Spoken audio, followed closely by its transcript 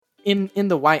in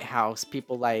the White House,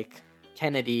 people like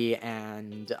Kennedy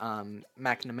and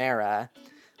McNamara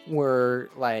were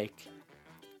like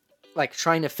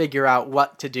trying to figure out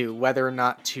what to do, whether or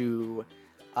not to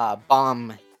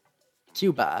bomb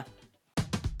Cuba.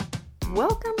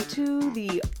 Welcome to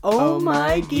the Oh Oh My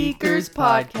My Geekers Geekers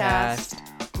podcast.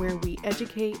 podcast, where we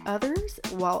educate others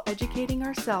while educating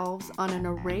ourselves on an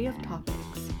array of topics.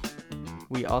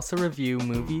 We also review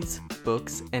movies,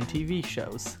 books, and TV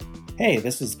shows. Hey,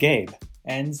 this is Gabe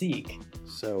and Zeke.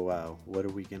 So, what are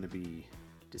we going to be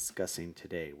discussing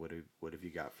today? What have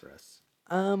you got for us?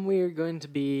 We are going to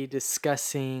be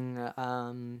discussing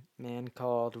a man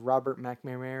called Robert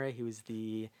McNamara. He was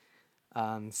the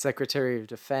Secretary of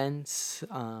Defense,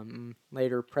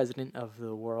 later President of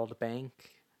the World Bank.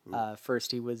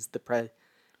 First, he was the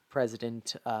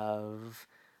president of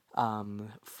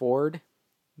Ford,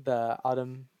 the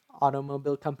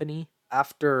automobile company.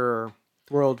 After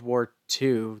World War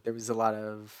II, there was a lot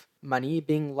of money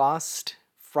being lost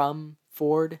from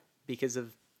Ford because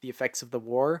of the effects of the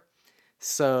war.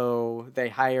 So they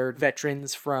hired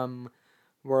veterans from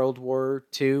World War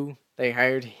II. They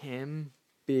hired him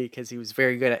because he was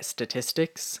very good at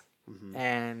statistics,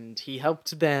 and he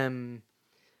helped them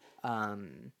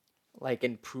like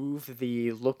improve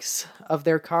the looks of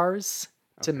their cars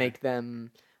to make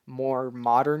them more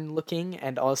modern looking,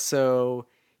 and also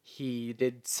he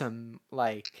did some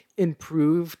like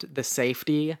improved the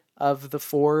safety of the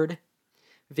Ford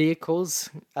vehicles,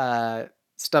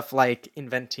 stuff like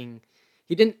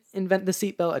he didn't invent the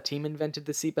seatbelt, a team invented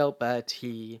the seatbelt, but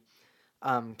he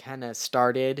kind of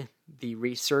started the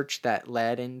research that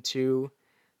led into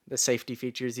the safety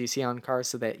features you see on cars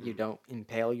so that you don't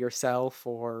impale yourself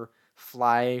or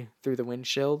fly through the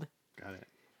windshield. Got it.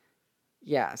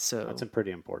 Yeah, so That's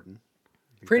pretty important.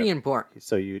 pretty important.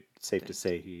 So safe to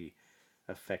say he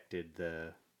affected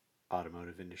the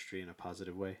automotive industry in a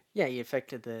positive way? Yeah, he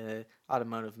affected the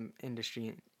automotive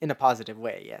industry in a positive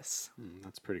way, yes.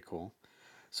 That's pretty cool.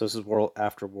 So this is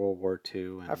after World War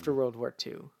II. After World War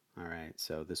II. All right,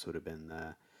 so this would have been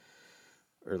the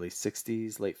early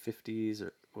 60s, late 50s,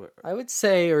 or what? I would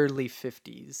say early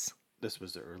 50s. This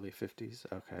was the early 50s?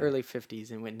 Okay. Early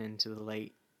 50s and went into the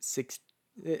late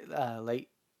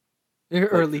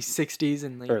early 60s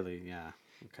and late. Early, yeah.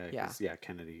 Okay. Yeah. 'Cause,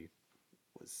 Kennedy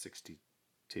was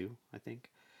 62, I think.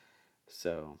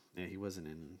 So yeah, he wasn't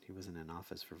in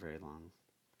office for very long,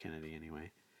 Kennedy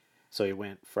anyway. So he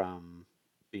went from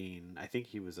being, I think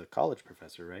he was a college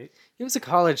professor, right? He was a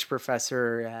college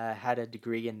professor, had a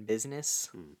degree in business.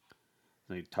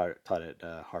 So he taught at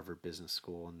Harvard Business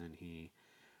School, and then he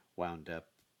wound up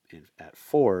at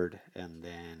Ford. And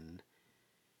then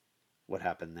what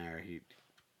happened there?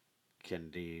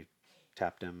 Kennedy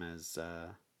tapped him as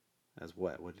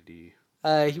what? What did he?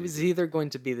 He was either going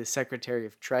to be the Secretary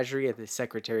of Treasury or the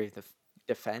Secretary of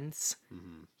Defense.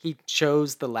 He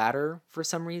chose the latter for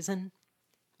some reason.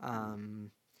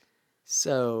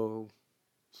 So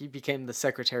he became the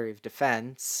Secretary of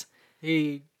Defense.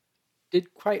 He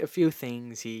did quite a few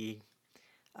things. He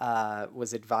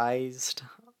was advised.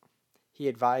 He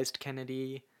advised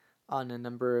Kennedy on a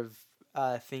number of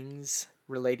things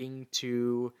relating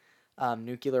to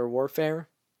nuclear warfare.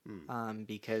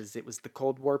 Because it was the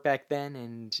Cold War back then,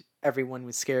 and everyone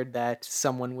was scared that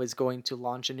someone was going to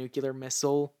launch a nuclear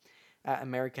missile at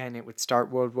America, and it would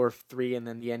start World War III and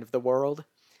then the end of the world.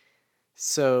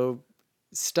 So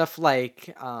stuff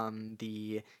like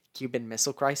the Cuban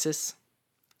Missile Crisis,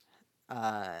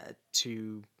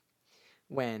 to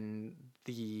when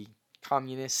the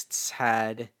communists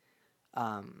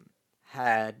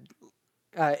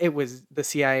it was the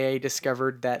CIA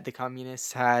discovered that the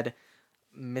communists had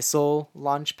missile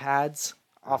launch pads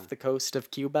off the coast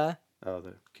of Cuba. Oh,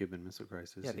 the Cuban Missile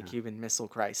Crisis. Yeah, the Cuban Missile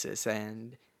Crisis,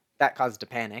 and that caused a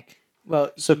panic.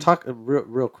 Well, So talk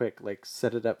real quick, like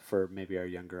set it up for maybe our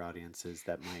younger audiences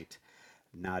that might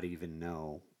not even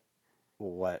know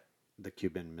what the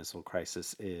Cuban Missile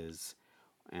Crisis is,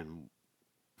 and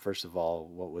first of all,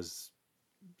 what was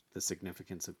the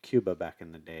significance of Cuba back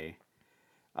in the day?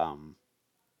 I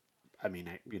mean,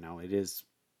 it is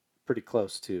pretty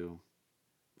close to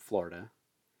Florida.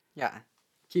 Yeah,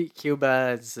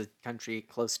 Cuba is a country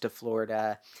close to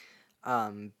Florida.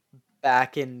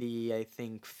 Back in the, I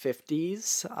think,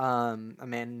 50s, a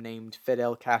man named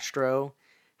Fidel Castro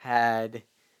had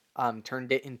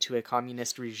turned it into a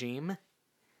communist regime.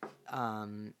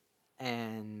 And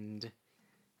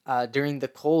during the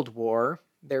Cold War,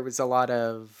 there was a lot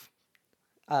of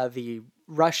the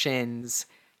Russians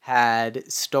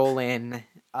had stolen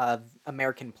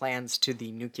American plans to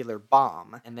the nuclear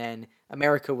bomb, and then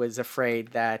America was afraid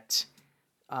that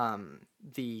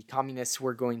the communists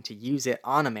were going to use it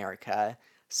on America.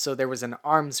 So there was an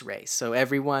arms race. So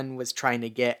everyone was trying to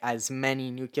get as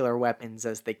many nuclear weapons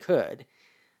as they could.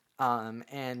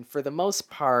 And for the most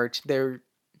part,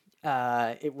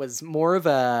 it was more of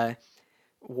a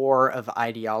war of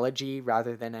ideology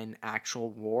rather than an actual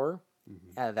war.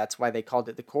 That's why they called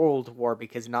it the Cold War,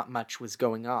 because not much was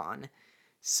going on.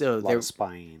 So A lot of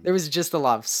spying. there was just a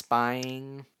lot of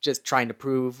spying, just trying to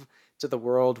prove to the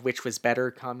world which was better,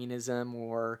 communism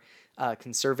or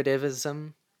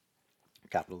conservatism.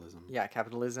 Capitalism. Yeah,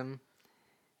 capitalism.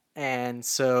 And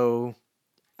so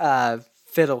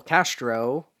Fidel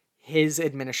Castro, his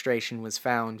administration was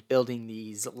found building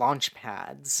these launch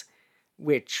pads,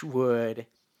 which would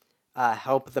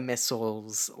help the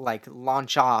missiles like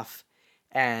launch off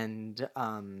and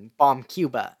bomb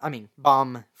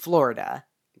bomb Florida.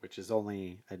 Which is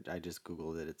only, I just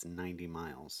Googled it, it's 90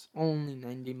 miles. Only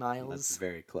 90 That's miles.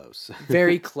 very close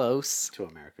Very close. to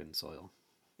American soil.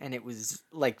 And it was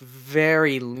like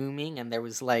very looming, and there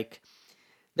was like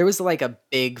a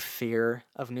big fear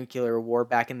of nuclear war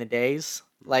back in the days.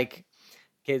 Like,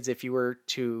 kids, if you were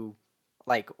to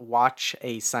like watch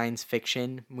a science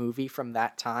fiction movie from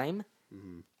that time,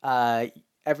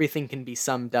 everything can be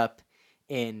summed up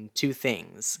in two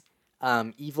things: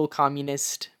 evil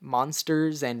communist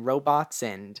monsters and robots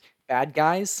and bad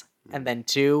guys, and then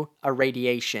two, a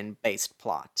radiation based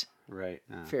plot. Right.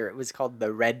 Fear. It was called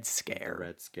the Red Scare. The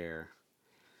Red Scare.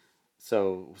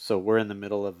 So we're in the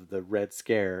middle of the Red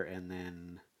Scare, and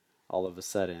then all of a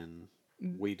sudden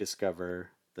we discover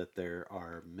that there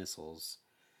are missiles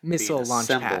Missile launch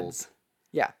assembled, pads.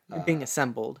 Yeah, being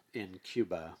assembled. in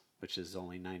Cuba, which is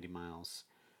only 90 miles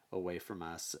away from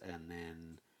us, and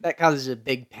then That causes a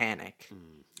big panic.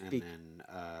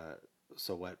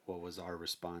 so what was our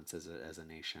response as a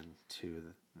nation to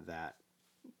that?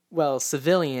 Well,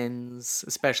 civilians,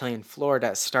 especially in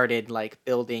Florida, started like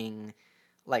building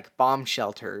like bomb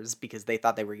shelters because they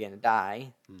thought they were going to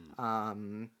die.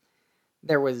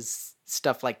 There was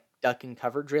stuff like duck and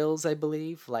cover drills, I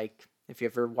believe. Like if you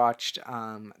ever watched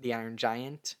The Iron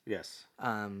Giant, Yes.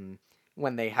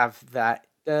 when they have that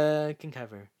duck and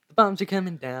cover, the bombs are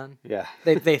coming down. Yeah.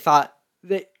 They thought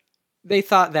they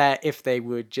thought that if they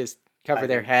would just cover Hide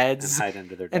their and heads hide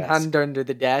under their and desk. hide under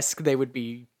the desk, they would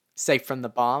be safe from the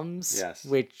bombs. Yes.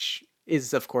 Which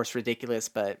is of course ridiculous,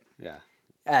 but Yeah.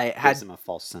 it Gives had them a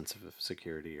false sense of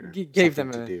security or gave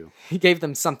them something to do. he gave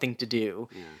them something to do.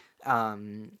 Yeah.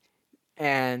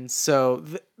 And so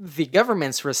the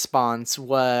government's response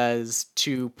was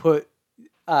to put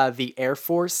the Air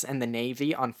Force and the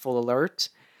Navy on full alert.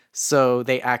 So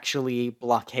they actually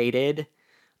blockaded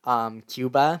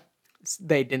Cuba.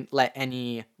 They didn't let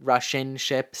any Russian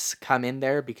ships come in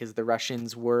there because the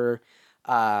Russians were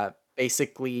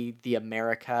basically the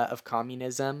America of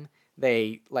communism.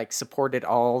 They like supported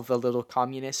all the little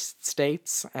communist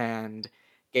states and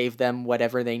gave them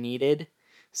whatever they needed.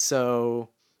 So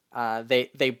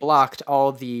they blocked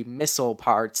all the missile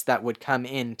parts that would come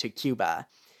into Cuba.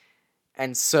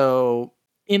 And so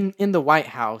in the White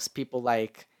House, people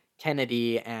like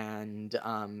Kennedy and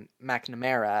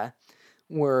McNamara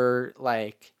were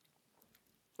like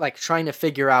trying to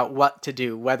figure out what to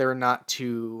do, whether or not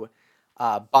to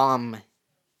bomb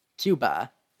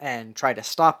Cuba and try to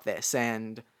stop this.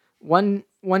 And one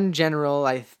general,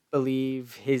 I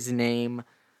believe his name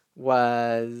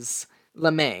was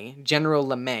LeMay, General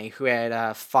LeMay, who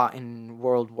had fought in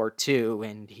World War II,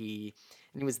 and he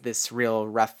was this real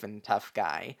rough and tough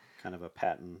guy. Kind of a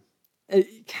Patton.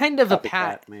 Kind of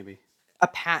Copycat, maybe. a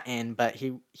Patton, but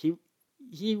he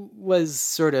was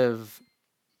sort of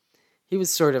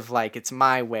like it's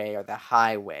my way or the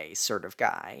highway sort of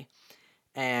guy.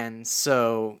 And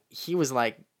so he was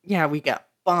like, yeah, we got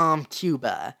bomb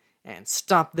Cuba and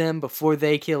stop them before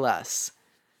they kill us.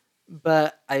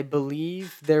 But I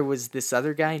believe there was this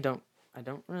other guy. I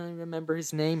don't really remember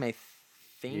his name. I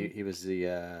think He was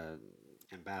the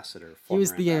ambassador. he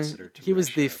was ambassador to he was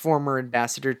the Russia. former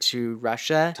ambassador to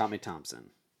Russia. Tommy Thompson.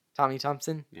 Tommy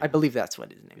Thompson. Yeah. I believe that's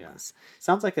what his name Yeah. was.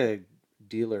 Sounds like a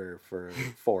dealer for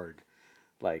Ford.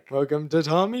 Like, Welcome to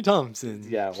Tommy Thompson.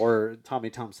 yeah, or Tommy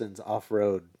Thompson's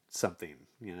off-road something,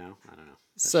 I don't know.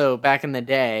 So back in the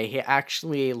day, he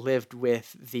actually lived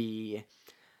with the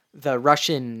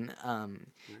Russian.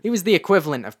 He was the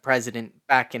equivalent of president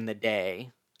back in the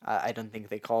day. I don't think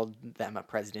they called them a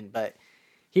president, but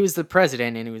he was the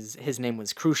president, and his name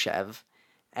was Khrushchev,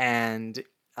 and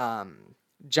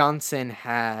Johnson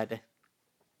had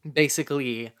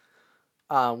basically.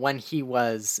 When he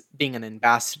was being an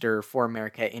ambassador for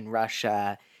America in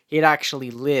Russia, he had actually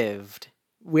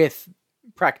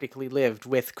practically lived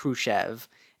with Khrushchev,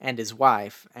 and his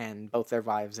wife, and both their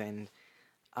wives, and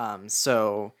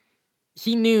so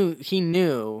he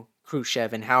knew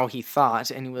Khrushchev and how he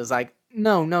thought, and he was like,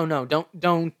 no,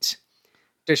 don't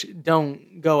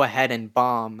go ahead and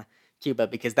bomb Cuba,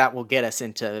 because that will get us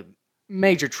into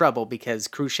major trouble, because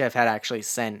Khrushchev had actually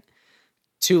sent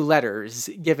 2 letters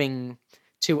giving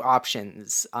 2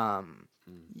 options.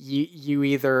 You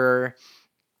either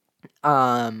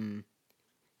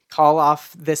call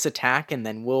off this attack and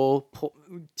then we'll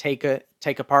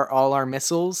take apart all our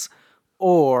missiles,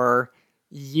 or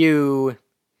you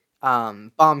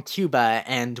bomb Cuba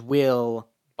and we'll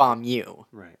bomb you.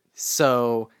 Right.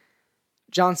 So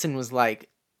Johnson was like,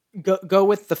 go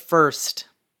with the first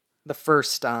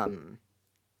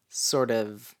sort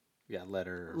of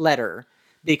letter,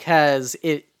 because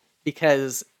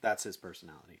that's his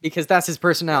personality. Because that's his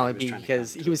personality. Yeah,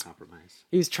 because he was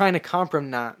trying to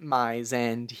compromise,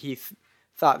 and he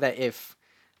thought that if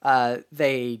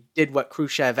they did what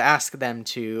Khrushchev asked them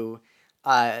to,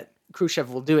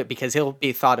 Khrushchev will do it, because he'll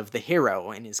be thought of the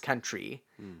hero in his country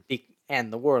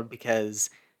and the world, because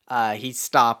he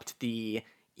stopped the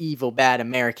evil bad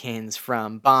Americans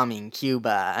from bombing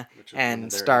Cuba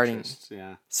and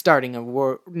starting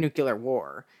a nuclear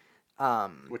war,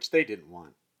 which they didn't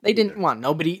want. They didn't want.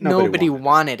 Nobody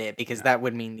wanted it, because that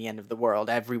would mean the end of the world.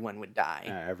 Everyone would die.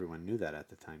 Yeah, everyone knew that at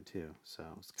the time too. So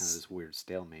it's kind of this weird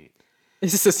stalemate.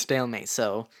 This is a stalemate.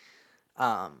 So,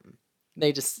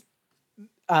 they just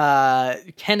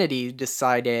Kennedy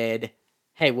decided,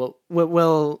 hey, we'll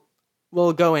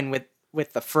go in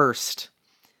with the first.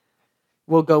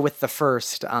 We'll go with the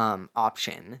first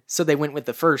option. So they went with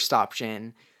the first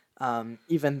option,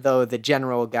 even though the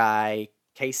general guy,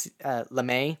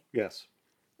 LeMay. Yes.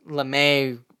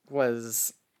 LeMay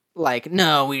was like,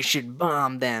 no, we should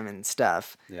bomb them and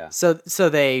stuff. Yeah. So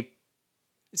the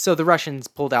Russians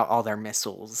pulled out all their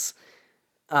missiles.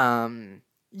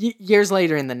 Years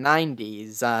later in the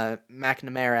 90s,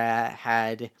 McNamara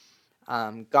had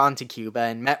gone to Cuba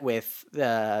and met with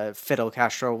Fidel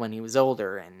Castro when he was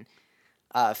older, and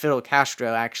Fidel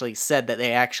Castro actually said that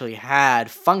they actually had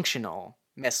functional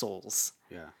missiles.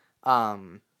 Yeah.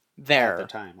 There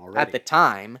at the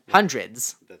time, yeah.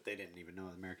 Hundreds that they didn't even know,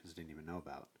 the Americans didn't even know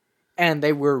about, and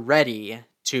they were ready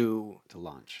to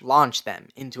launch them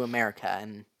into America,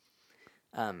 and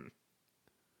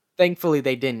thankfully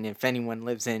they didn't. If anyone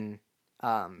lives in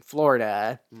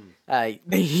Florida,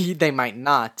 they might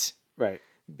not, right?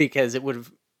 Because it would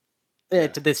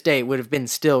have to this day it would have been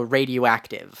still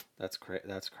radioactive. That's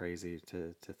crazy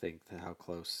to think how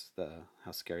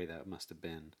scary that must have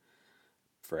been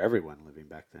for everyone living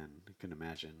back then. You can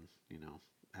imagine,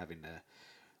 having to,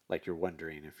 like, you're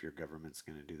wondering if your government's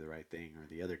going to do the right thing, or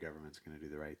the other government's going to do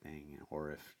the right thing, or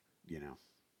if, you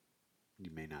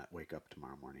may not wake up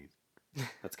tomorrow morning.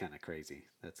 That's kind of crazy.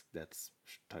 That's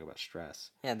talk about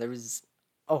stress. Yeah, there was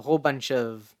a whole bunch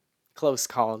of close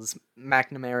calls.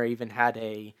 McNamara even had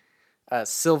a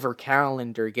silver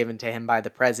calendar given to him by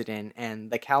the president, and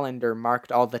the calendar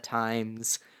marked all the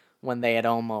times when they had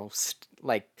almost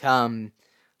come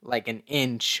an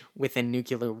inch within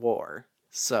nuclear war.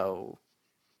 So,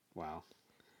 wow,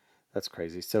 that's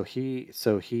crazy. So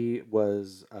he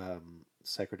was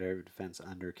Secretary of Defense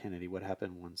under Kennedy. What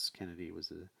happened once Kennedy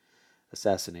was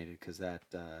assassinated? Because that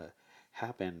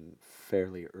happened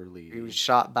fairly early. He was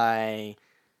shot by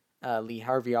Lee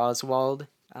Harvey Oswald.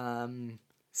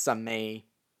 Some may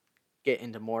get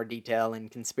into more detail in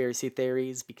conspiracy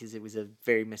theories, because it was a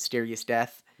very mysterious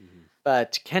death. Mm-hmm.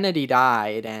 But Kennedy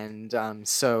died, and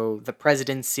so the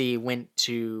presidency went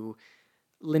to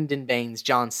Lyndon Baines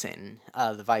Johnson,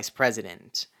 the vice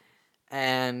president.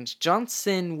 And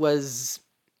Johnson was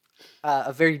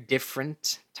a very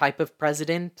different type of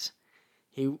president.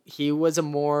 He was a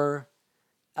more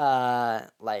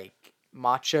macho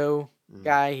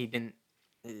guy. He didn't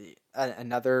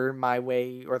another my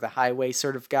way or the highway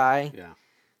sort of guy. Yeah.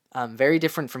 Very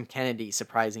different from Kennedy,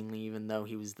 surprisingly, even though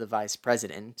he was the vice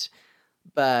president.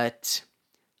 But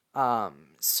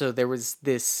so there was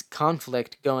this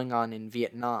conflict going on in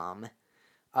Vietnam.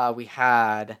 We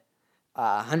had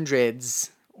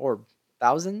hundreds or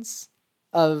thousands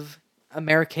of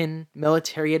American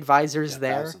military advisors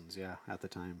there. Thousands, at the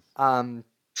time.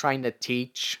 Trying to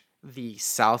teach the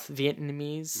South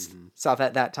Vietnamese, South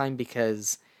at that time,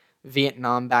 because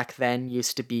Vietnam back then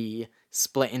used to be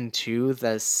split in two,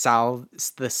 the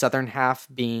southern half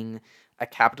being a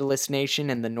capitalist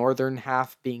nation and the northern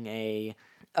half being a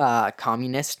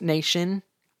communist nation.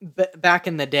 But back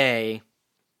in the day,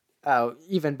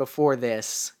 even before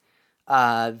this,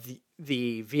 the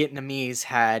Vietnamese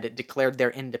had declared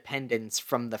their independence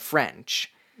from the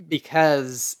French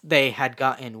because they had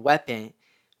gotten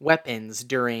weapons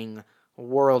during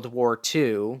World War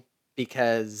II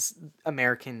because the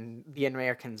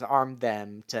Americans armed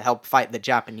them to help fight the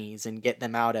Japanese and get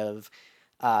them out of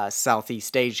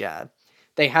Southeast Asia.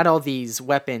 They had all these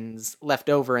weapons left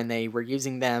over and they were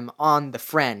using them on the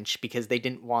French because they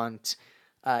didn't want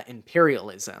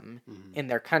imperialism in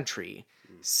their country.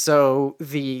 So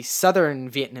the southern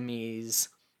Vietnamese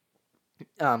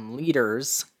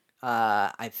leaders,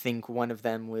 I think one of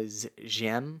them was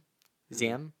Diem.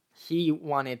 He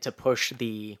wanted to push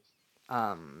the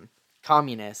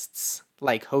communists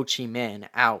like Ho Chi Minh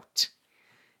out.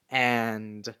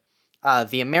 And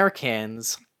the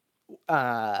Americans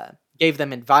gave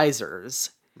them advisors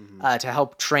to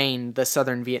help train the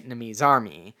southern Vietnamese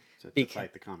army. To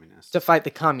fight the communists. To fight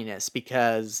the communists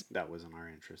because that wasn't our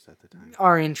interest at the time.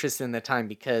 Our interest in the time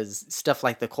because stuff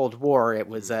like the Cold War, it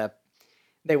was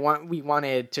we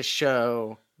wanted to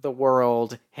show the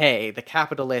world, hey, the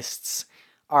capitalists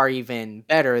are even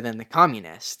better than the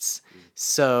communists.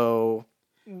 So,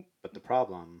 but the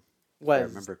problem, was, if I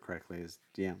remember correctly, is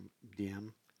Diem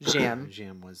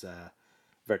was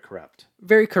very corrupt.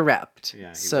 Very corrupt.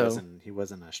 Yeah, he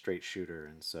wasn't a straight shooter,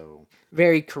 and so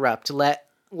very corrupt.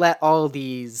 Let all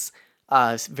these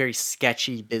very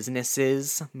sketchy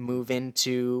businesses move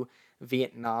into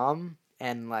Vietnam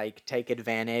and like take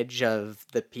advantage of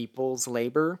the people's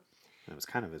labor. And it was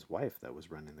kind of his wife that was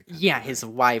running the country. Yeah, right? His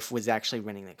wife was actually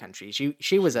running the country.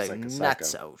 She was a like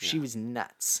nutso. Yeah. She was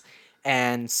nuts.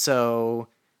 And so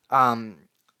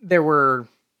there were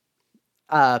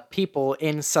people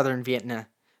in southern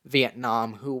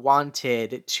Vietnam who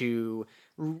wanted to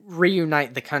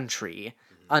reunite the country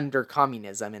under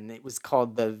communism, and it was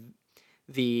called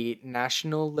the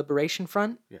National Liberation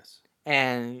Front. Yes.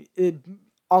 And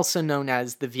also known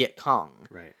as the Viet Cong.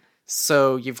 Right.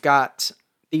 So you've got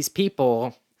these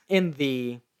people in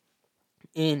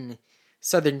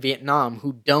southern Vietnam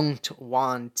who don't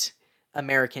want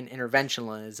American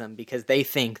interventionism because they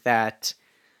think that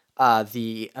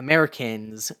the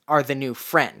Americans are the new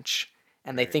French,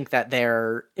 and they think that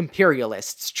they're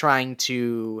imperialists trying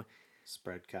to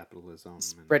spread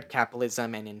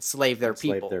capitalism and enslave their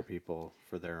people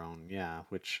for their own,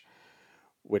 which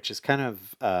is kind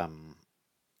of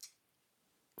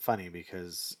funny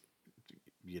because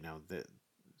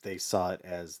they saw it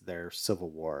as their civil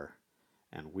war,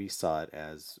 and we saw it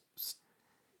as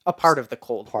a part of the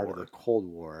Cold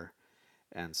War,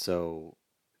 and so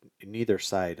neither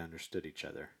side understood each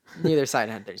other. Neither side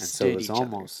understood each other. And so it was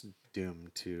almost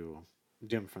doomed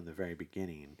from the very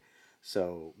beginning.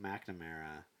 So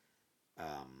McNamara,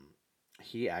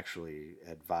 he actually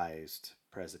advised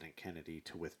President Kennedy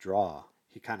to withdraw.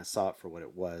 He kind of saw it for what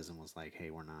it was and was like, hey,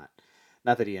 we're not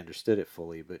that he understood it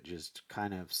fully, but just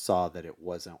kind of saw that it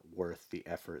wasn't worth the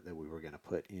effort that we were going to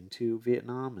put into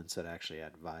Vietnam, and so it actually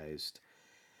advised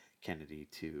Kennedy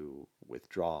to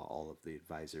withdraw all of the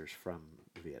advisors from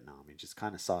Vietnam. He just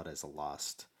kind of saw it as a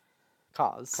lost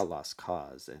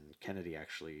cause, and Kennedy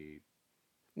actually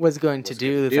was going to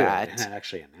do that. And it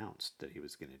actually announced that he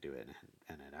was going to do it,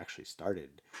 and it actually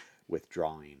started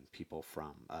withdrawing people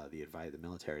from the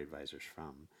military advisors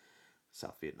from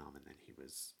South Vietnam, and then he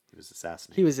was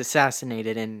assassinated. He was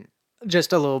assassinated, and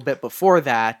just a little bit before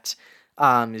that,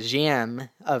 Diem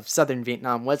of southern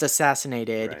Vietnam was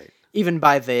assassinated, even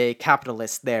by the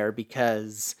capitalists there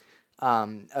because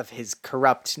of his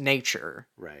corrupt nature.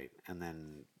 Right, and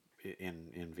then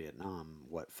in Vietnam,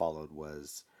 what followed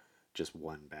was just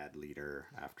one bad leader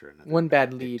after another. One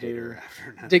bad leader,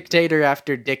 dictator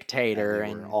after dictator,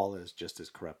 and they were all just as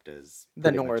corrupt as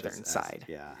the northern side.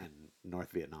 And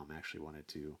North Vietnam actually wanted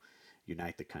to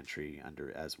unite the country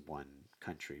as one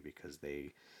country because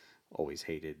they always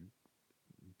hated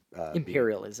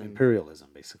imperialism,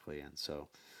 basically. And so,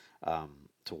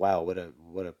 wow, what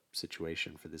a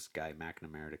situation for this guy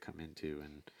McNamara to come into.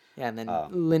 And then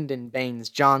Lyndon Baines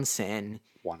Johnson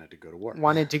wanted to go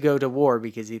to war.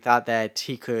 Because he thought that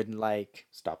he could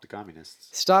stop the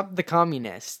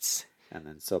communists. And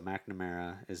then so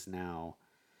McNamara is now,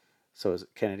 as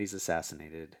Kennedy's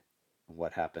assassinated,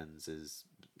 what happens is,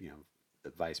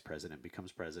 the vice president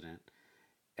becomes president,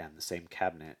 and the same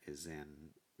cabinet is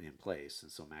in place,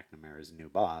 and so McNamara's new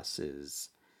boss is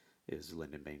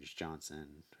Lyndon Baines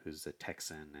Johnson, who's a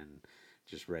Texan and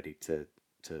just ready to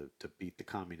beat the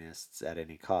communists at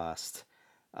any cost.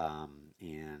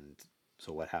 And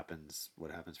so what happens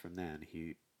from then?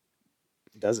 He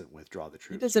doesn't withdraw the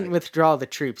troops. He doesn't withdraw the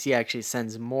troops. He actually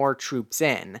sends more troops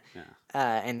in.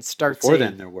 And starts. Before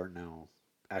then, there were no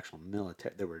actual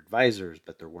military. There were advisors,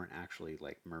 but there weren't actually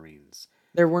Marines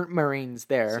There weren't Marines So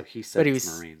there, he but he sends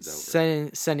was Marines over.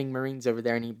 sending Marines over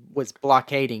there, and he was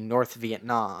blockading North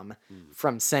Vietnam Mm,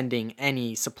 from sending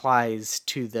any supplies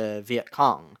to the Viet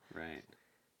Cong. right.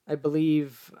 I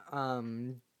believe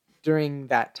during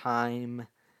that time,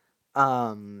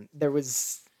 there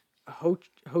was Ho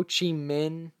Chi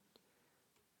Minh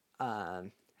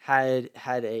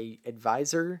had a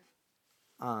advisor.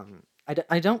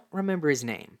 I don't remember his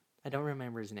name. I don't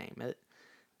remember his name.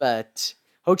 But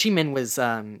Ho Chi Minh was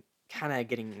kind of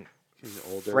getting He's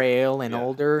older. frail and Yeah.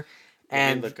 older, Let me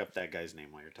and look up that guy's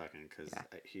name while you're talking, because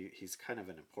yeah, he's kind of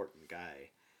an important guy.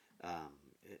 Um,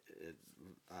 it, it,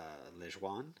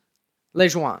 Lejuan.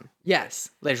 Lejuan. Yes,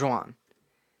 Lejuan.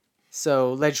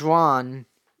 So Lejuan,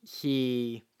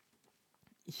 he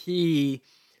he.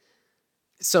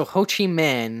 So Ho Chi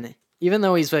Minh, even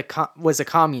though was a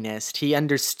communist, he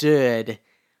understood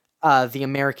the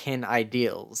American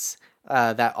ideals,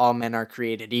 that all men are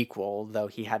created equal, though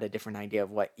he had a different idea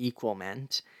of what equal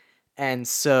meant. And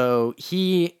so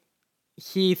he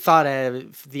thought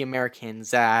of the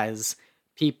Americans as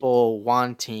people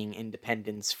wanting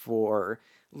independence for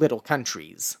little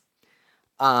countries,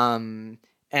 um,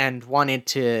 and wanted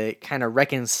to kind of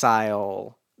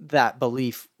reconcile that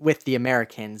belief with the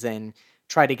Americans and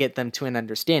try to get them to an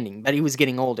understanding. But he was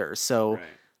getting older, so Right.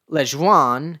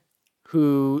 Lejuan,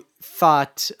 who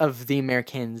thought of the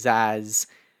Americans as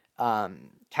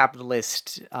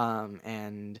capitalist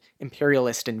and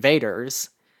imperialist invaders,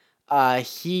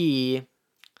 he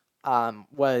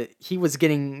was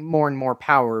getting more and more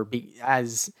power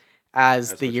as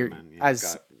As the Ho Chi year Minh, yeah, as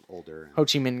got older. Ho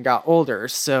Chi Minh got older.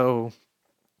 So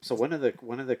So one of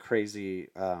the crazy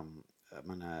I'm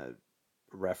gonna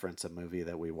reference a movie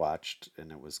that we watched,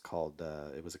 and it was called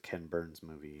it was a Ken Burns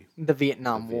movie, the The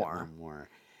Vietnam War. Vietnam War.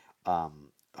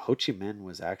 Ho Chi Minh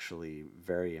was actually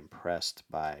very impressed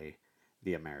by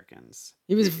the Americans.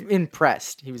 He was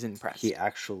impressed. He was He impressed.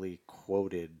 actually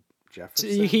quoted So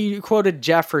Jefferson, he quoted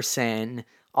Jefferson,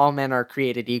 "All men are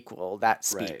created equal." That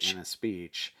right, speech. in a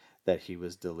speech that he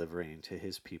was delivering to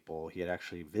his people. He had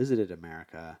actually visited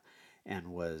America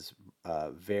and was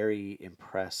very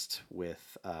impressed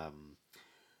with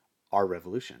our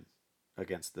revolution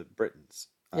against the Britons.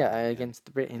 Yeah, And against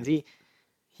the Britons. and He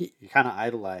he kind of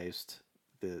idolized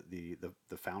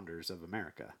the founders of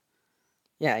America.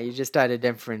 yeah, he just had a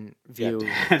different Yeah, view,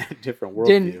 different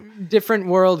worldview. different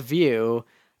worldview,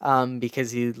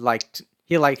 because he liked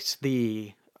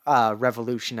the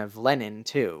revolution of Lenin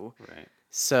too. Right.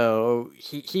 So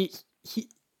he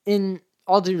in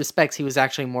all due respects, he was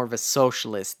actually more of a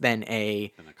socialist than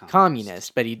a Than a communist.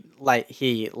 communist. But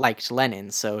he liked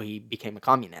Lenin, so he became a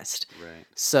communist. Right.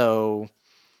 So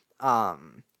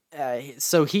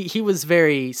so he was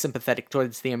very sympathetic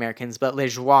towards the Americans, but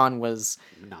Lejuan was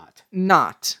Not.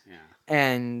 not. Yeah.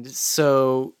 And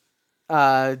so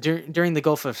during the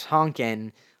Gulf of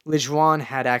Tonkin, Lejuan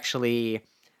had actually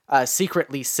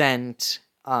secretly sent,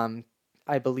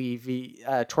 I believe,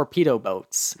 torpedo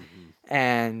boats,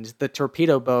 and the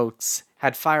torpedo boats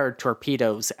had fired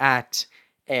torpedoes at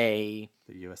The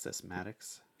USS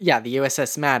Maddox. the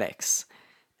USS Maddox,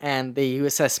 and the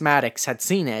USS Maddox had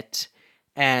seen it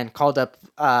and called up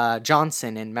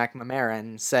Johnson and McNamara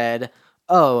and said,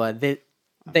 "Oh,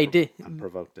 they did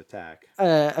Unprovoked attack.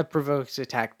 a provoked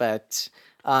attack, but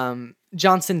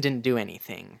Johnson didn't do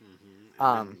anything."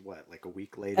 And then what? Like a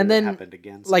week later, and then, it happened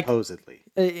again, like, supposedly.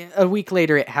 a week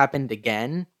later, it happened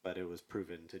again. But it was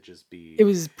proven to just be It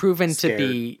was proven to scared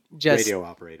be just radio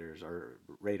operators or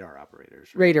radar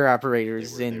operators. Right? radar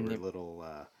operators They were a in little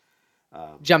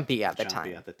jumpy at the jumpy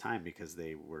time. at the time because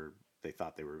they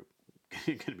thought they were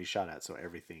going to be shot at, so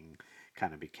everything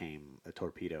kind of became a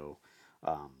torpedo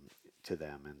to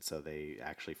them, and so they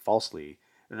actually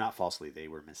they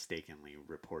were mistakenly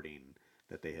reporting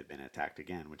that they had been attacked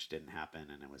again, which didn't happen,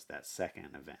 and it was that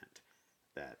second event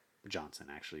that Johnson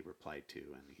actually replied to,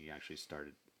 and he actually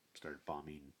started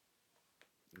bombing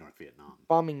North Vietnam.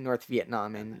 Bombing North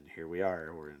Vietnam, And then here we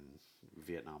are, we're in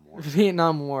Vietnam War.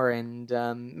 Vietnam War, and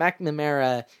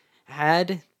McNamara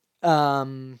had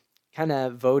kind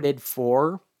of voted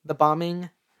for the bombing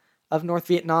of North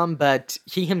Vietnam, but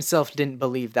he himself didn't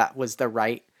believe that was the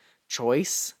right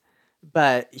choice.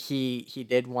 But he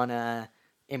did want to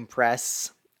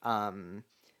impress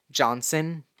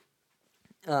Johnson,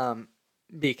 um,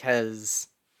 because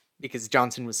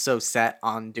Johnson was so set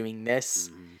on doing this.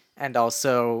 Mhm. And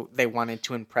also they wanted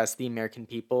to impress the American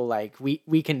people, like,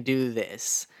 we can do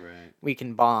this. Right. We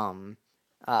can bomb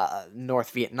North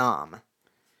Vietnam.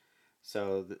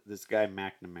 So this guy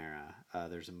McNamara,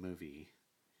 there's a movie.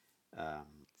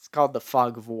 It's called The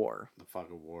Fog of War. The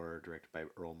Fog of War, directed by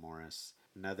Earl Morris.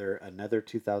 Another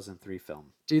 2003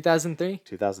 film. 2003.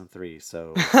 2003.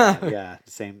 So yeah,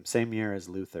 same year as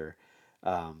Luther.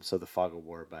 So The Fog of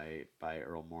War by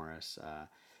Earl Morris,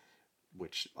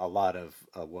 which a lot of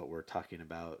what we're talking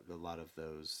about, a lot of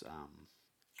those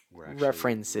were actually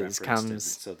References referenced comes.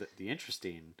 So the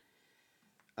interesting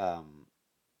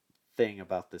thing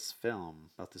about this film,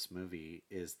 about this movie,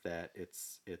 is that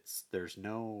there's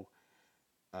no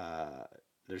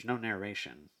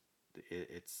narration.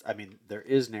 I mean, there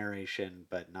is narration,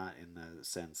 but not in the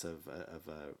sense of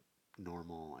a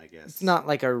normal, I guess. It's not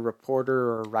like a reporter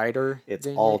or writer. It's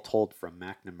doing all it. told from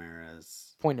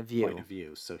McNamara's Point of view. point of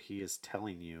view. So he is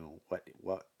telling you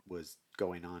what was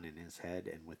going on in his head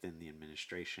and within the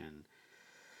administration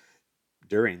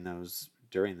during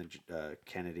the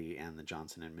Kennedy and the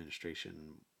Johnson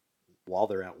administration while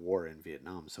they're at war in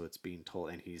Vietnam. So it's being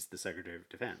told, and he's the Secretary of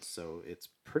Defense. So it's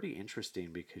pretty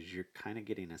interesting because you're kind of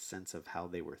getting a sense of how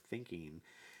they were thinking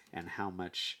and how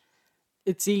much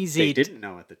It's easy. they didn't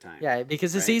know at the time. Yeah,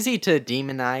 because it's right? easy to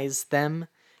demonize them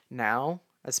now,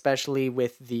 especially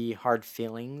with the hard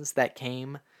feelings that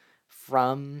came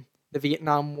from the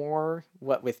Vietnam War,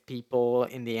 what with people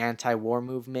in the anti-war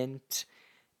movement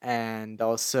and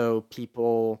also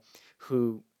people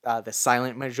who the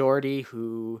silent majority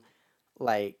who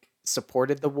like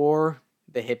supported the war,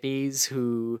 the hippies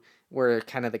who were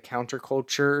kind of the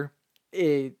counterculture.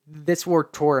 This war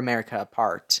tore America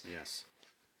apart. Yes.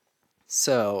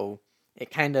 So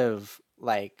it kind of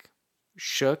like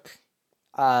shook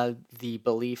the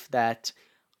belief that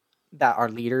our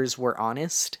leaders were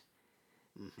honest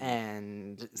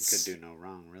and You could do no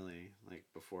wrong, really. Like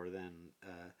before then,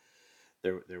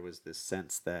 there was this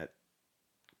sense that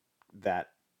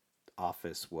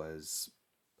office was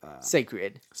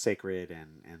sacred.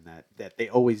 and that they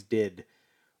always did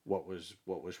what was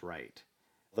right.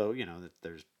 Though that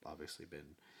there's obviously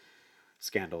been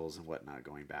scandals and whatnot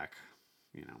going back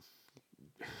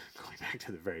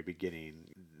to the very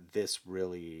beginning. This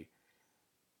really,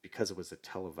 because it was a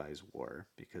televised war,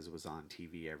 because it was on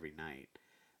TV every night,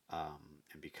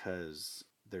 and because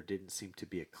there didn't seem to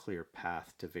be a clear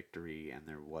path to victory, and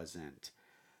there wasn't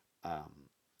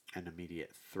an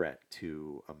immediate threat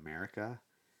to America.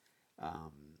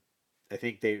 I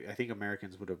think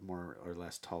Americans would have more or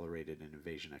less tolerated an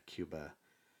invasion of Cuba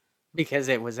Because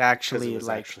it was actually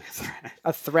actually a threat.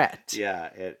 a threat. Yeah,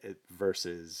 it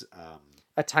versus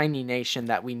A tiny nation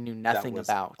that we knew nothing that was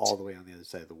about. all the way on the other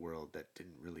side of the world that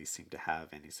didn't really seem to have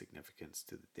any significance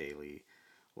to the daily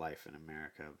life in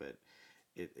America. But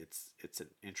it's an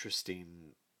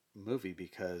interesting movie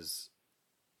because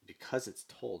it's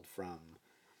told from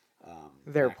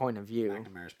Their point of view.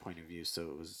 McNamara's point of view. So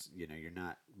it was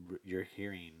you're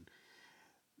hearing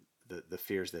the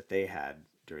fears that they had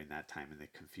during that time and the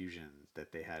confusion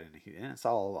that they had, and it's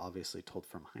all obviously told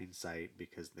from hindsight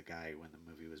because the guy, when the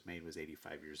movie was made, was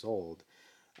 85 years old.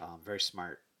 Very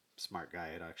smart guy.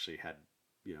 Had actually had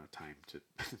time to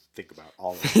think about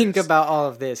all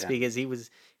of this. Because he was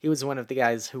one of the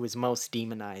guys who was most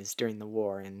demonized during the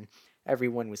war, and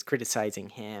everyone was criticizing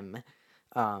him.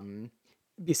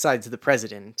 Besides the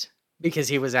president, because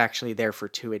he was actually there for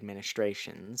 2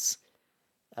 administrations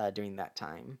during that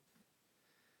time.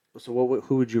 So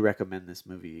who would you recommend this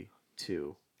movie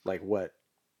to? Like, what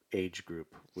age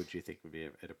group would you think would be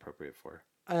it appropriate for?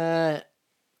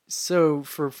 So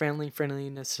for family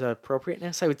friendliness,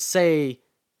 appropriateness, I would say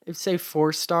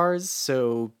 4 stars.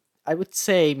 So I would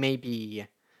say maybe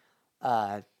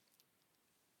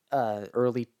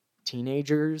early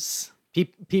teenagers,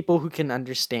 people who can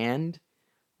understand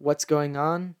what's going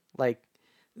on. Like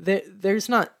there's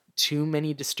not too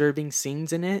many disturbing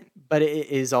scenes in it, but it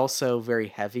is also very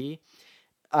heavy.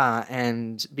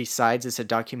 And besides, it's a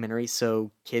documentary,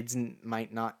 so kids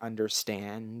might not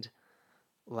understand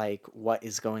like what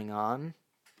is going on.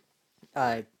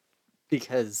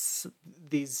 Because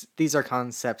these are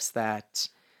concepts that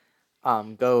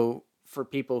go for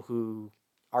people who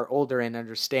are older and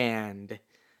understand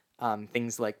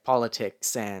things like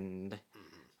politics and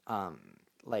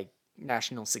like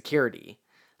national security.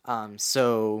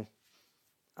 So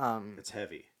It's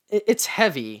heavy. It's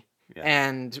heavy. Yeah.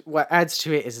 And what adds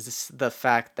to it is the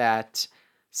fact that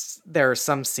there are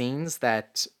some scenes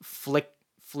that flip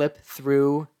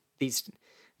through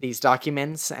these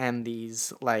documents and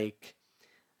these like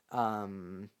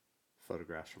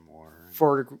photographs from war.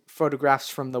 Photographs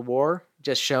from the war,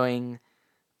 just showing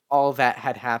all that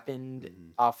had happened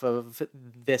off of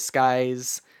this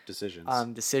guy's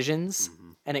decisions.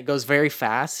 And it goes very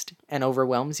fast and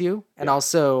overwhelms you. And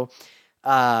also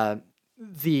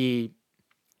the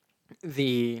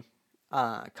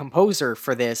composer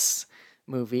for this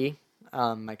movie.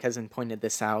 My cousin pointed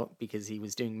this out because he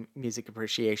was doing music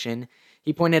appreciation.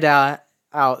 He pointed out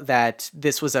that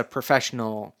this was a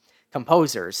professional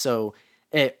composer, so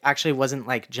it actually wasn't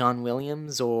like John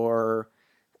Williams or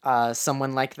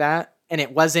someone like that, and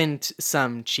it wasn't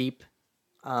some cheap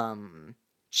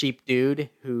dude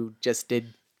who just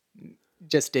did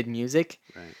music.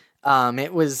 Right.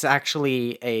 It was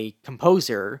actually a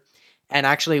composer, and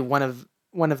actually one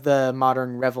of the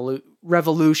modern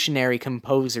revolutionary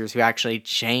composers who actually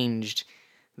changed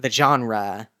the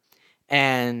genre.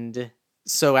 And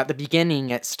so at the beginning,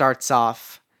 it starts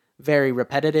off very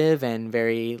repetitive and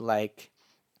very like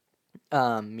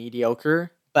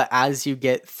mediocre, but as you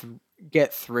get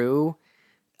through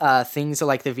things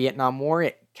like the Vietnam War,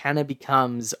 it kind of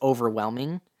becomes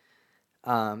overwhelming,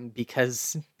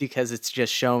 because it's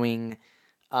just showing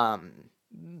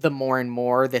the more and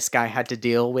more this guy had to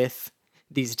deal with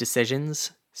these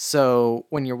decisions. So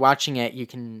when you're watching it, you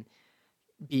can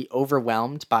be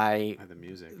overwhelmed By the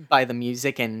music. by the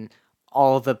music and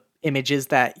all the images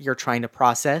that you're trying to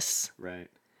process. Right.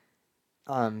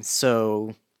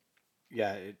 So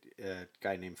Yeah, a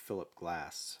guy named Philip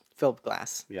Glass. Philip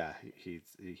Glass. Yeah,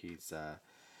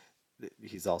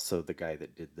 he's also the guy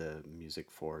that did the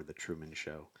music for the Truman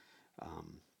Show.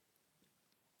 Um,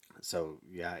 so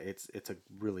yeah, it's a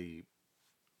really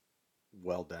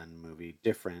well done movie.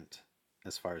 Different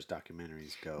as far as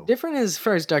documentaries go. Different as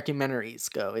far as documentaries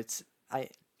go.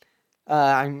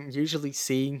 I'm usually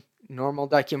see normal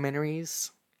documentaries.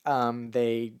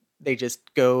 They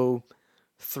just go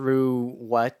through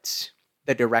what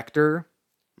the director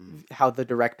how the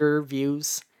director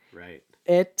views Right.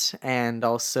 it, and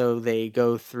also they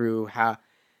go through how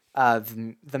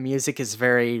the music is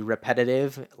very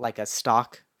repetitive, like a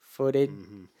stock footage,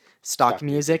 Mm-hmm. stock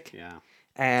music, Yeah.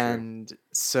 and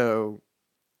so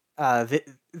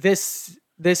this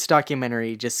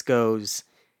documentary just goes.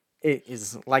 It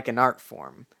is like an art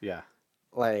form. Yeah.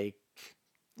 Like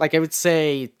I would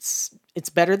say it's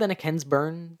better than a Ken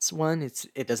Burns one.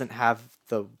 It doesn't have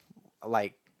the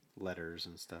like Letters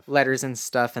and stuff. letters and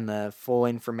stuff and the full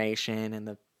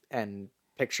information and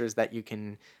pictures that you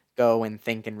can go and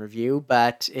think and review,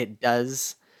 but it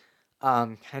does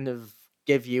kind of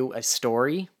give you a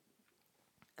story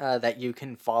that you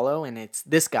can follow, and it's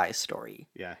this guy's story.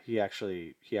 Yeah, he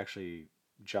actually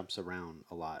jumps around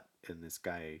a lot, and this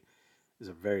guy is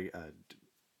a very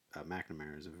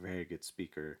McNamara is a very good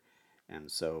speaker, and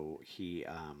so he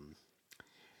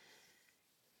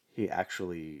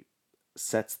actually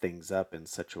sets things up in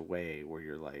such a way where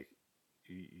you're like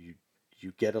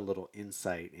you get a little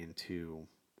insight into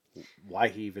why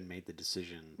he even made the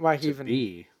decision Why he to even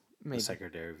be the made-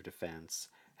 Secretary of Defense,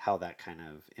 how that kind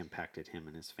of impacted him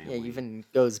and his family. Yeah, even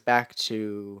goes back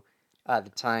to the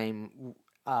time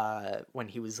when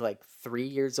he was like 3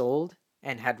 years old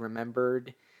and had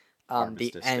remembered the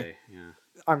Armistice Day. Yeah.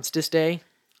 Armistice Day,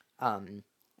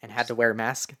 and had to wear a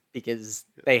mask because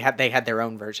they had their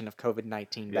own version of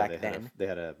COVID-19 Yeah, back then. they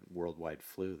had a worldwide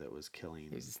flu that was killing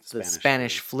It was the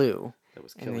Spanish flu, that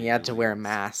was and killing he had to wear a millions.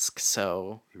 mask.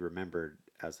 So He remembered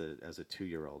as a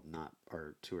 2-year-old not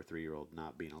or 2 or 3-year-old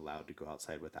not being allowed to go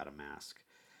outside without a mask,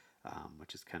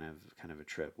 which is kind of a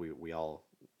trip. We all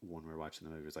when we were watching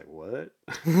the movie was like, what?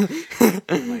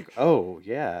 I'm like, oh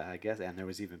yeah, I guess. And there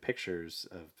was even pictures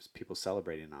of people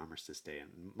celebrating Armistice Day, and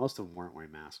most of them weren't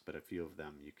wearing masks, but a few of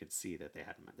them you could see that they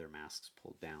had their masks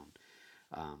pulled down.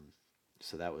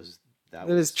 So that was it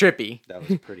was trippy. that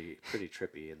was pretty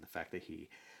trippy, and the fact that he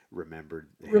remembered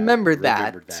Remembered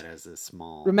that. as a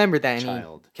small Remember that, and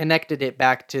child. he connected it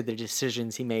back to the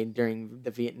decisions he made during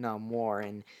the Vietnam War,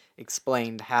 and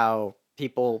explained how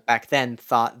people back then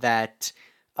thought that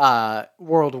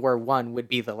World War One would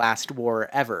be the last war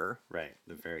ever. Right,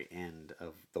 the very end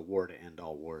of the war to end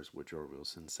all wars, Woodrow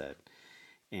Wilson said,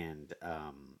 and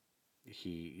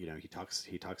he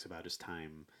talks about his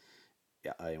time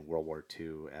in World War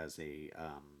II as a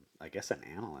I guess an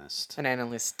analyst An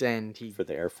analyst, and he for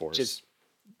the Air Force. just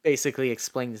basically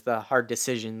explains the hard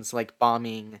decisions like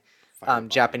bombing Firebombing.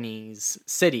 Japanese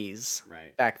cities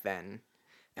Right. back then,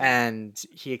 and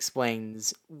he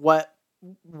explains what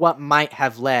might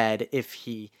have led if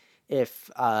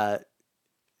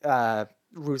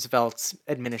Roosevelt's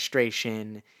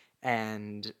administration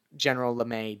and General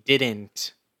LeMay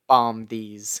didn't bomb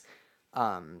these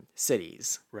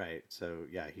cities. Right. So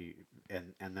yeah,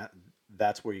 and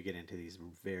that's where you get into these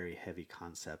very heavy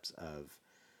concepts of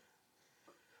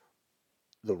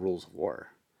the rules of war,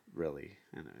 really,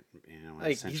 and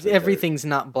Like essentially they're- everything's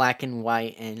not black and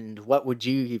white, and what would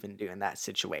you even do in that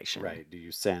situation? right. Do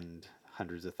you send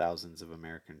hundreds of thousands of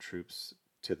American troops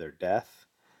to their death,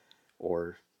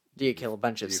 or Do you kill a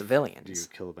bunch do of you civilians?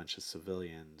 kill a bunch of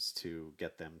civilians to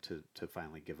get them to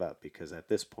finally give up? Because at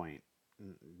this point,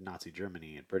 Nazi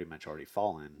Germany had pretty much already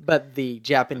fallen, But the but the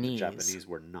Japanese, Japanese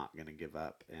were not going to give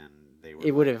up, and they were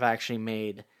it would like, have actually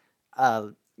made a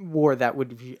war that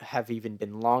would have even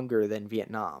been longer than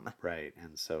Vietnam. right.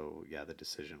 And so, yeah, the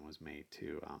decision was made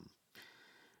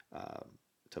uh,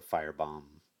 to firebomb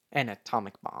An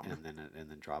atomic bomb. and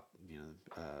then drop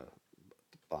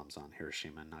bombs on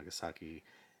Hiroshima and Nagasaki,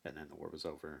 and then the war was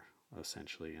over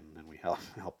essentially, and then we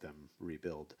helped them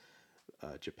rebuild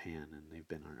Japan, and they've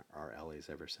been our allies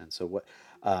ever since. So what?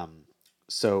 Um,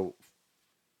 so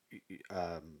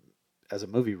um, as a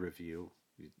movie review,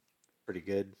 pretty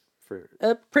good for.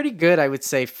 Pretty good, I would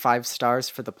say 5 stars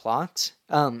for the plot.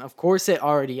 Of course, it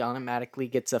already automatically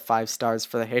gets a 5 stars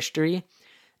for the history,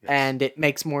 Yes. and it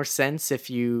makes more sense if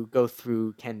you go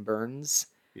through Ken Burns'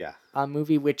 Yeah,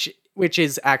 movie, which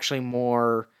is actually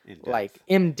more in like depth.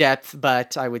 in depth.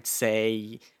 But I would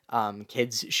say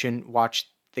kids shouldn't watch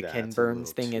the Ken That's a Burns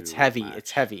little thing. It's too heavy. It's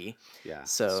much. heavy. Yeah,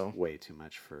 it's So way too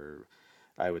much for.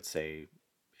 I would say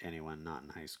anyone not in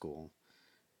high school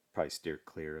probably steer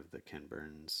clear of the Ken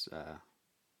Burns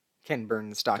Ken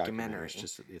Burns documentary. It's documentary.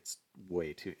 just it's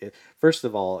way too. First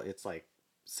of all, it's like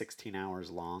 16 hours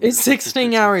long. It's 16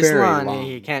 It's a hours very long. long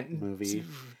You can't movie.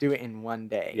 do it in one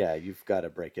day. Yeah, you've got to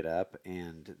break it up,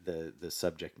 and the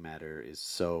subject matter is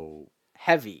so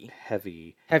Heavy.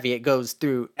 heavy. Heavy. It goes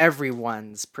through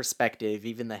everyone's perspective,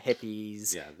 even the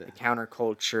hippies, Yeah, the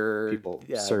counterculture. people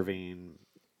serving,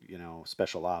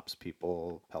 special ops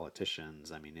people,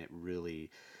 politicians. I mean, it really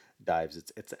dives.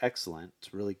 It's excellent.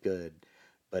 It's really good.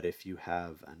 But if you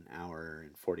have an hour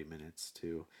and 40 minutes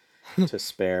to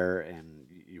spare, and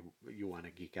you want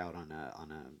to geek out on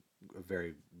a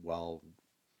very well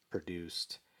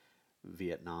produced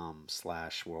Vietnam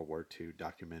 / World War II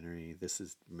documentary. This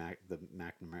is the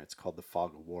McNamara. It's called The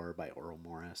Fog of War by Oral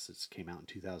Morris. It came out in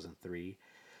 2003.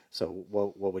 So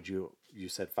what would you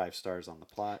said 5 stars on the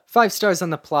plot? 5 stars on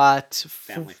the plot.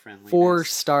 Family friendliness. 4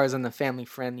 stars on the family I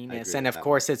friendliness, agree and with of that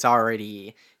course, one. it's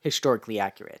already historically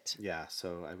accurate. Yeah,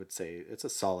 so I would say it's a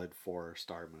solid 4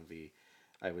 star movie.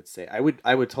 I would say I would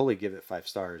totally give it 5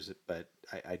 stars, but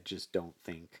I just don't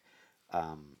think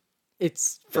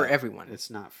It's for that everyone. it's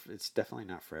definitely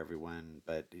not for everyone,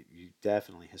 but you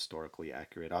definitely historically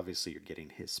accurate. Obviously, you're getting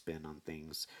his spin on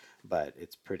things, but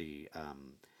it's pretty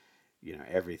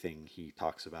everything he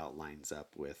talks about lines up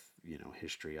with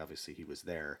history. Obviously, he was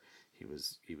there. He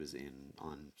was in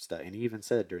on stuff, and he even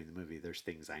said during the movie, "There's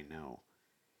things I know,"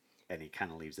 and he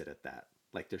kind of leaves it at that.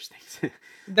 Like there's things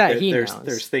That he there's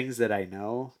knows. things that I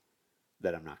know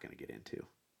that I'm not going to get into,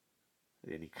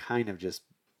 and he kind of just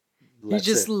He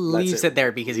just leaves it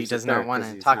there because he leaves it does there not want 'cause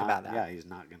to he's talk not about that. yeah he's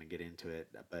not going to get into it.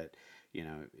 But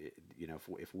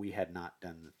if we had not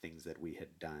done the things that we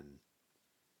had done,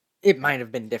 It might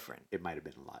have been different. it might have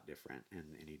been a lot different,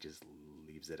 and he just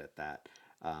leaves it at that.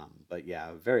 But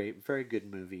yeah, very very good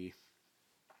movie.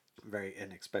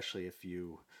 And especially if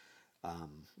you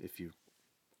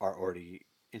are already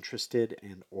interested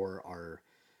and or are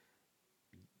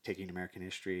taking American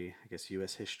history, I guess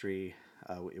U.S. history,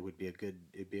 it'd be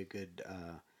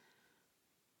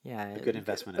Yeah, a good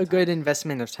investment a of good time.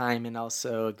 investment of time, and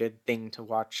also a good thing to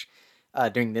watch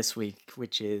during this week,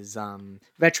 which is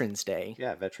Veterans Day.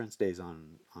 Yeah, Veterans Day's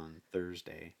on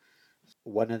Thursday.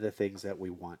 One of the things that we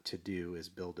want to do is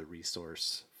build a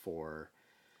resource for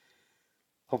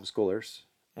homeschoolers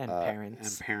And and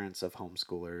parents. parents of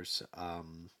homeschoolers.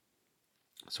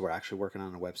 So we're actually working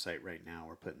on a website right now.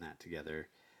 We're putting that together,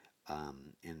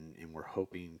 and we're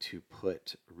hoping to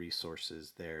put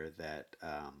resources there that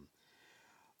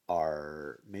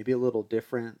are maybe a little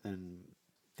different than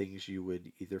things you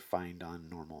would either find on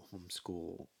normal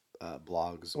homeschool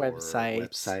blogs or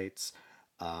Websites.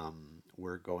 websites.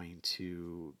 We're going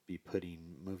to be putting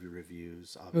movie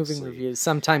reviews, Moving obviously, reviews,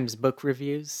 sometimes book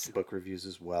reviews. book reviews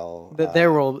as well.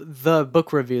 The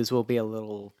book reviews will be a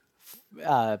little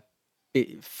uh,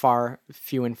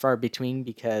 few and far between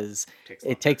because Takes it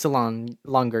longer. takes a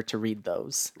longer to read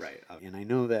those. Right. And I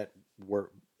know that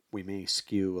we may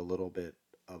skew a little bit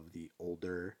of the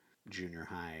older junior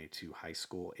high to high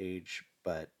school age,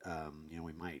 but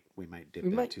we might dip We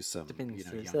might into some dip into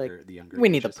this, younger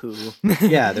Winnie the ages. Pooh.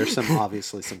 Yeah, there's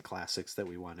obviously some classics that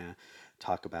we want to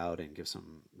talk about and give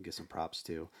some props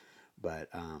to, but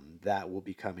that will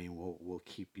be coming. We'll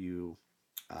keep you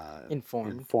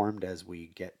informed as we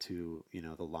get to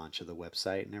the launch of the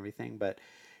website and everything. But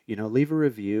leave a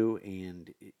review,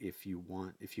 and if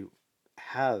you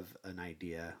have an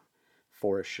idea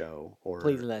for a show, or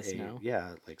Please let us know.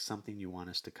 Yeah, like something you want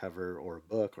us to cover, or a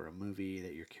book or a movie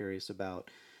that you're curious about,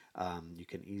 you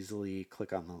can easily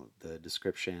click on the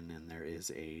description, and there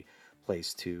is a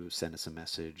place to send us a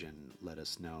message and let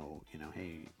us know,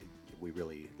 hey, we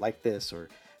really like this, or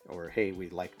hey, we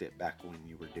liked it back when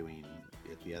you were doing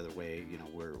it the other way.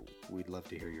 We'd love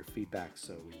to hear your feedback,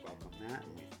 so we welcome that,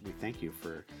 and we thank you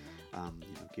for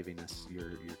giving us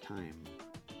your time.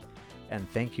 And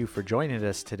thank you for joining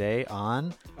us today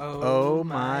on Oh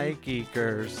My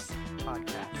Geekers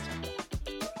podcast.